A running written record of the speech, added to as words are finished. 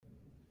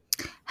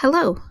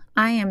Hello,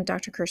 I am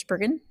Dr.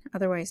 Kirschbergen,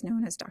 otherwise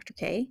known as Dr.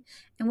 K,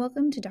 and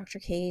welcome to Dr.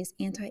 K's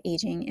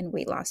Anti-Aging and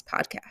Weight Loss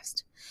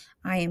podcast.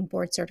 I am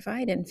board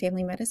certified in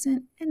family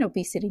medicine and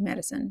obesity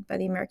medicine by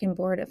the American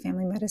Board of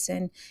Family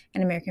Medicine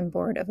and American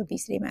Board of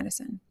Obesity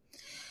Medicine.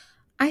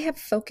 I have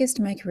focused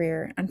my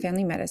career on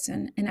family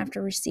medicine, and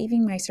after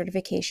receiving my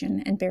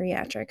certification in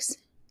bariatrics,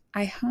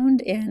 I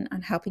honed in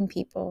on helping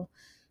people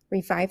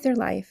revive their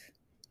life,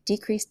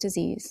 decrease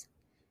disease,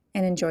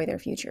 and enjoy their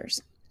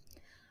futures.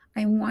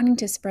 I'm wanting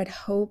to spread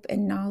hope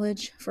and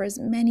knowledge for as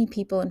many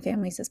people and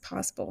families as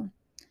possible.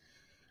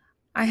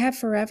 I have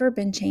forever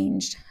been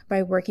changed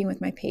by working with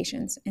my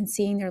patients and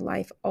seeing their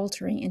life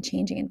altering and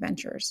changing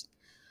adventures.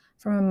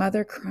 From a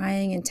mother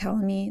crying and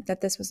telling me that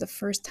this was the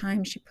first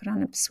time she put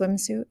on a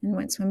swimsuit and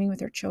went swimming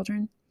with her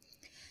children,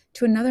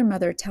 to another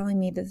mother telling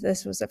me that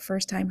this was the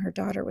first time her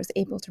daughter was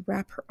able to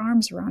wrap her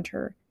arms around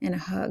her in a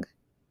hug,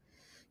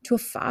 to a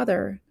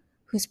father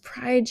whose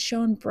pride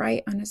shone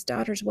bright on his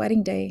daughter's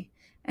wedding day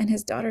and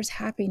his daughter's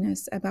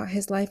happiness about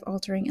his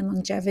life-altering and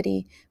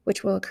longevity,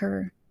 which will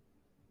occur.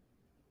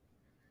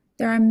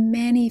 There are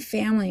many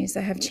families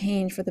that have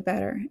changed for the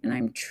better, and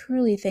I'm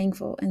truly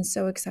thankful and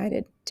so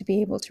excited to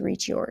be able to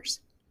reach yours.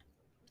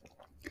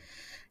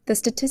 The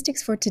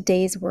statistics for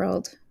today's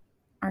world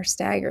are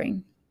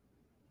staggering,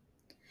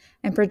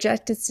 and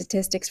projected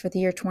statistics for the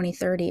year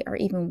 2030 are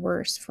even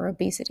worse for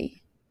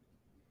obesity.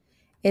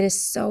 It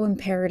is so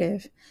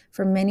imperative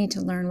for many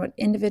to learn what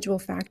individual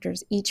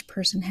factors each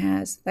person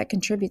has that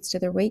contributes to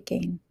their weight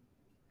gain.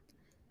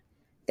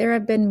 There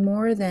have been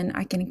more than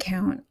I can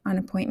count on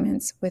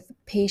appointments with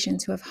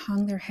patients who have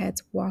hung their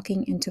heads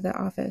walking into the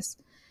office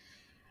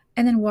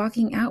and then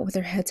walking out with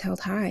their heads held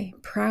high,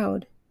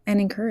 proud,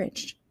 and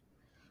encouraged.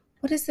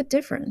 What is the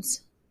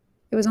difference?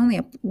 It was only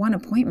one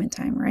appointment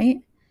time, right?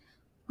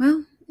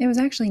 Well, it was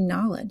actually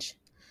knowledge.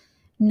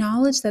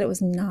 Knowledge that it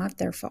was not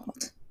their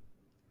fault.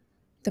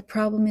 The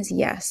problem is,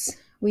 yes,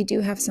 we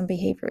do have some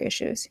behavior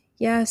issues.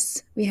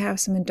 Yes, we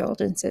have some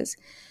indulgences.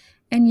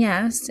 And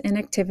yes,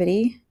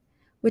 inactivity,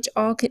 which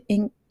all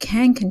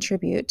can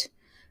contribute,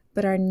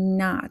 but are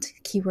not,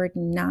 keyword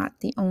not,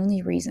 the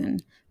only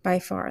reason by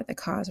far the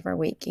cause of our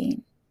weight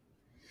gain.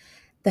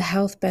 The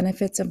health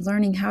benefits of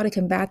learning how to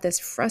combat this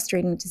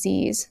frustrating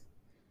disease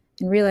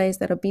and realize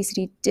that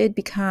obesity did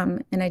become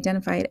and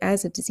identified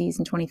as a disease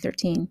in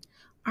 2013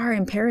 are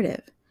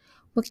imperative.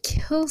 What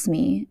kills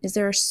me is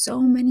there are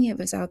so many of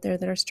us out there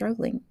that are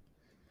struggling.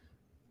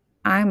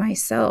 I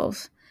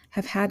myself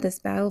have had this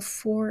battle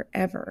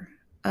forever,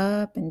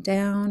 up and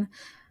down,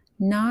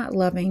 not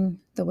loving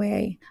the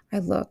way I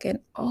look and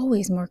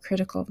always more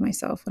critical of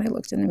myself when I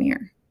looked in the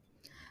mirror.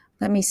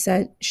 Let me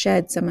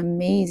shed some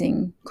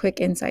amazing quick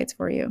insights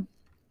for you.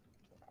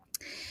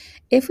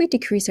 If we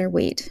decrease our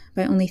weight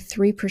by only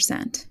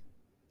 3%,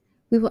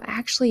 we will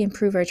actually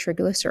improve our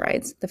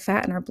triglycerides, the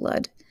fat in our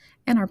blood,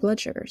 and our blood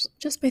sugars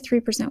just by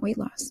 3% weight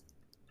loss.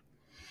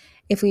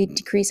 If we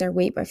decrease our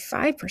weight by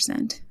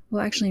 5%,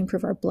 we'll actually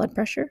improve our blood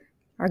pressure,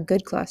 our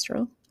good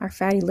cholesterol, our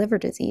fatty liver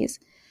disease,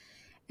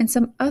 and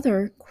some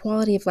other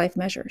quality of life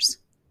measures,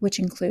 which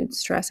include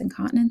stress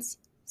incontinence,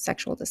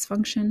 sexual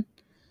dysfunction,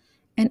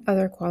 and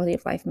other quality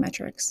of life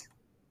metrics.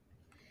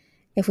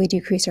 If we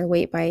decrease our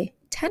weight by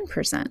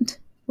 10%,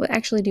 we'll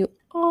actually do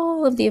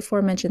all of the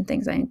aforementioned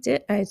things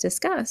I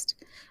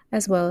discussed,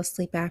 as well as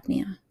sleep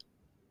apnea.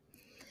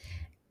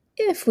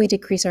 If we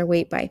decrease our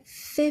weight by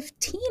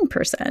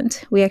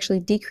 15%, we actually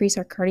decrease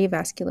our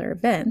cardiovascular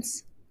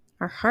events,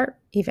 our heart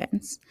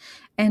events,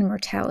 and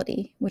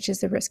mortality, which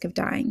is the risk of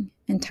dying,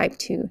 and type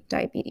 2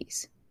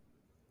 diabetes.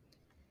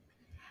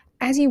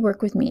 As you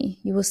work with me,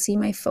 you will see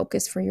my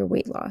focus for your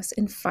weight loss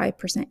in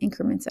 5%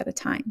 increments at a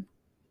time.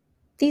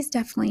 These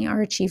definitely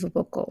are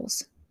achievable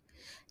goals.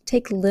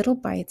 Take little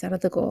bites out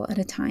of the goal at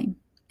a time,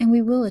 and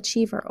we will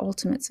achieve our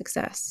ultimate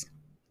success.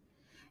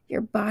 Your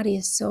body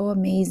is so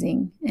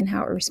amazing in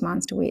how it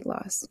responds to weight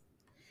loss.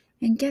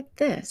 And get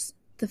this,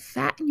 the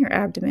fat in your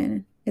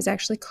abdomen is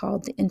actually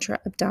called the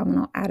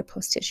intra-abdominal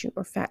adipose tissue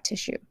or fat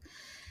tissue.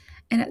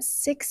 And at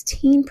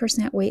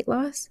 16% weight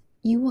loss,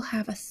 you will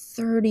have a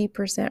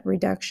 30%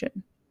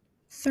 reduction.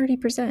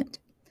 30%.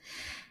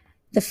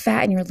 The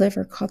fat in your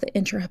liver called the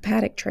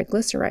intrahepatic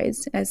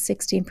triglycerides at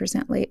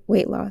 16%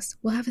 weight loss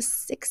will have a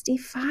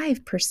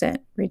 65%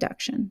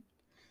 reduction.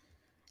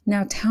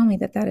 Now tell me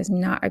that is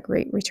not a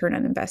great return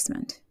on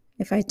investment.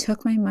 If I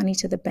took my money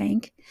to the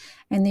bank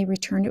and they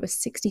returned it with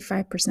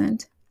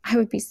 65%, I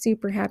would be a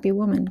super happy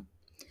woman.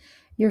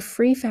 Your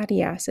free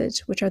fatty acids,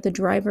 which are the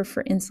driver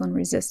for insulin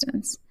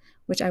resistance,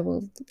 which I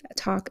will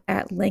talk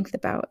at length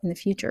about in the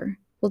future,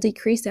 will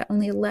decrease at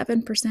only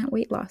 11%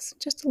 weight loss,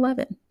 just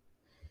 11.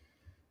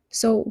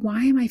 So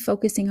why am I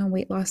focusing on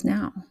weight loss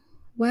now?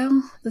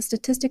 Well, the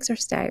statistics are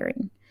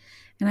staggering.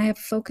 And I have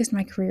focused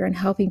my career on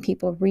helping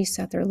people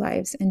reset their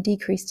lives and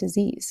decrease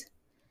disease.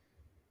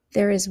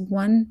 There is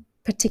one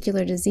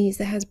particular disease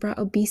that has brought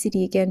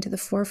obesity again to the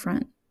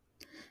forefront,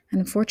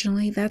 and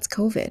unfortunately, that's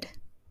COVID.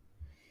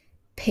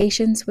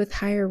 Patients with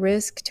higher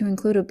risk, to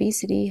include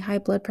obesity, high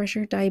blood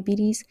pressure,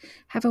 diabetes,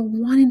 have a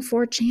 1 in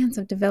 4 chance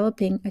of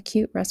developing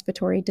acute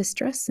respiratory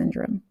distress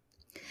syndrome,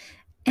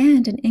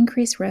 and an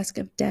increased risk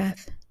of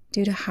death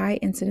due to high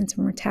incidence of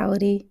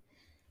mortality,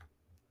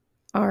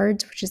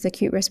 ARDS, which is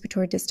acute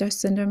respiratory distress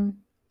syndrome,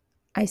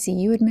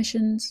 ICU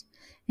admissions,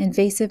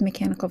 invasive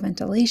mechanical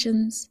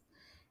ventilations,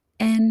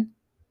 and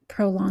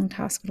prolonged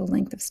hospital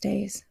length of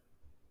stays.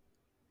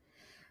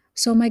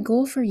 So my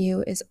goal for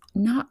you is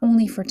not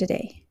only for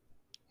today,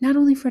 not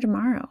only for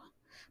tomorrow,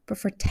 but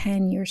for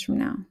 10 years from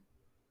now.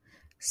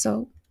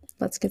 So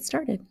let's get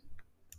started.